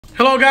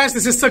Hello guys,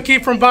 this is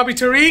Sakib from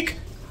Bobby-Tariq.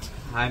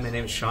 Hi, my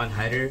name is Shaan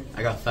Haider.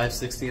 I got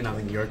 560 and I'm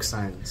in York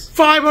Science.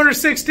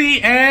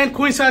 560 and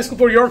Queens High School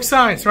for York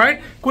Science,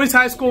 right? Queens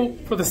High School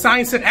for the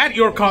Science at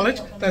York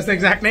College. That's the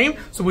exact name,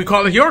 so we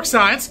call it York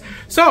Science.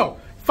 So,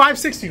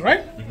 560,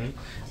 right? Mm-hmm.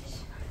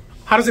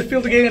 How does it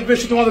feel to gain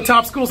admission to one of the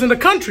top schools in the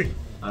country?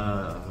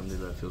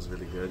 Alhamdulillah, it feels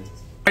really good.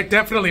 It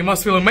definitely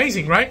must feel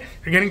amazing, right?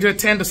 You're getting to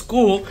attend a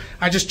school.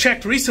 I just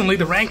checked recently,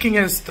 the ranking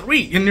is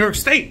 3 in New York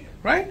State,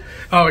 right?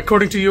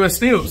 According to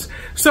U.S.News.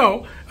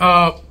 So,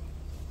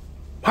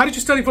 how did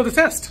you study for the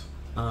test?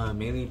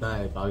 Mainly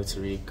by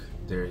Bobby-Tariq.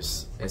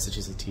 There's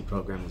SHSAT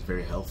program was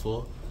very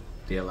helpful.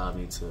 They allowed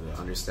me to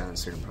understand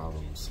certain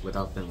problems.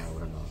 Without them,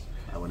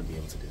 I wouldn't be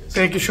able to do this.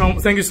 Thank you, Sean.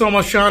 Thank you so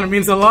much, Sean. It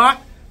means a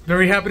lot.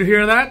 Very happy to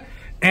hear that.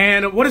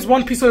 And what is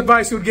one piece of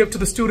advice you would give to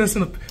the students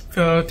in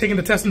the, taking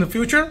the test in the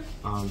future?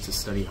 To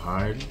study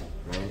hard,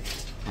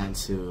 right? And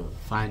to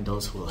find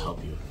those who will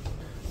help you.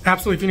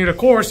 Absolutely. If you need a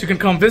course, you can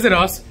come visit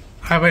us.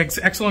 I have an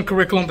excellent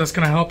curriculum that's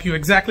going to help you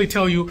exactly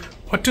tell you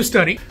what to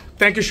study.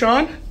 Thank you,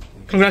 Sean.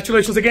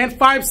 Congratulations again.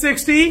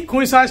 560,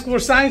 Queens High School for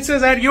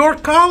Sciences at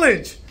York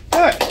College.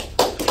 Good.